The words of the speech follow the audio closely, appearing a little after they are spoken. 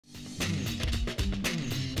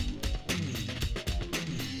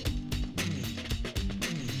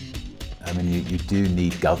I mean, you do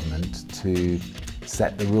need government to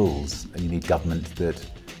set the rules, and you need government that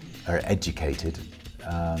are educated,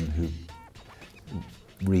 who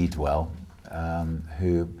read well,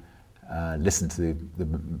 who listen to the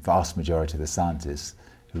vast majority of the scientists,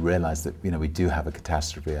 who realise that we do have a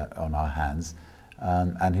catastrophe on our hands,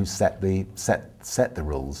 and who set the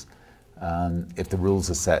rules. If the rules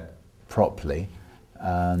are set properly,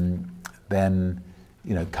 then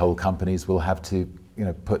coal companies will have to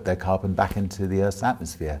put their carbon back into the Earth's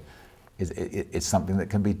atmosphere. It's something that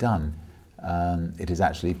can be done. It is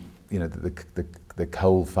actually the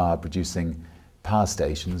coal-fired producing power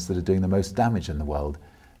stations that are doing the most damage in the world.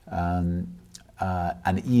 And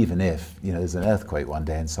even if there's an earthquake one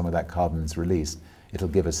day and some of that carbon is released, it'll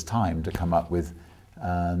give us time to come up with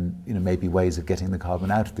maybe ways of getting the carbon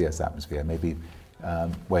out of the Earth's atmosphere, maybe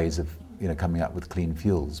ways of coming up with clean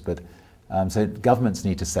fuels. But so governments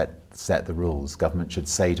need to set the rules. Government should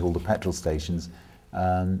say to all the petrol stations,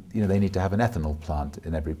 they need to have an ethanol plant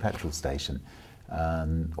in every petrol station,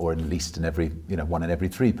 or at least in every one in every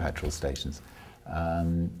 3 petrol stations.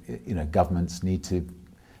 Governments need to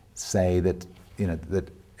say that that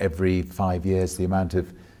every 5 years the amount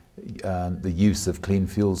of the use of clean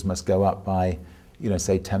fuels must go up by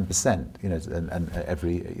say 10%, and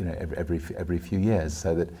every few years,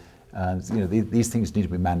 so that these things need to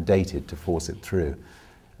be mandated to force it through.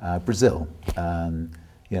 Brazil,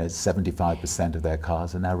 75% of their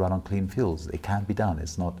cars are now run on clean fuels. It can be done.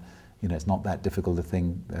 It's not it's not that difficult a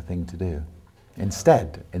thing to do.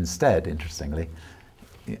 Instead, interestingly,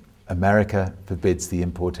 America forbids the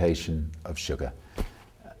importation of sugar.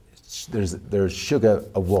 There's sugar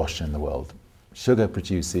awash in the world. Sugar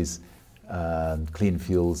produces clean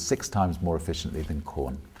fuels 6 times more efficiently than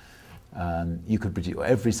corn. You could produce,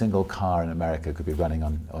 every single car in America could be running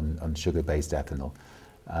on sugar-based ethanol,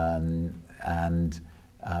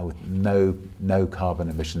 with no carbon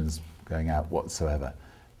emissions going out whatsoever.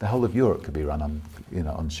 The whole of Europe could be run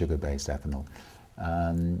on sugar-based ethanol.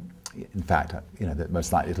 In fact, that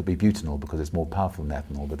most likely it'll be butanol because it's more powerful than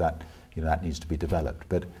ethanol, but that needs to be developed.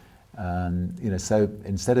 But so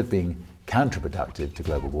instead of being counterproductive to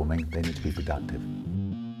global warming, they need to be productive.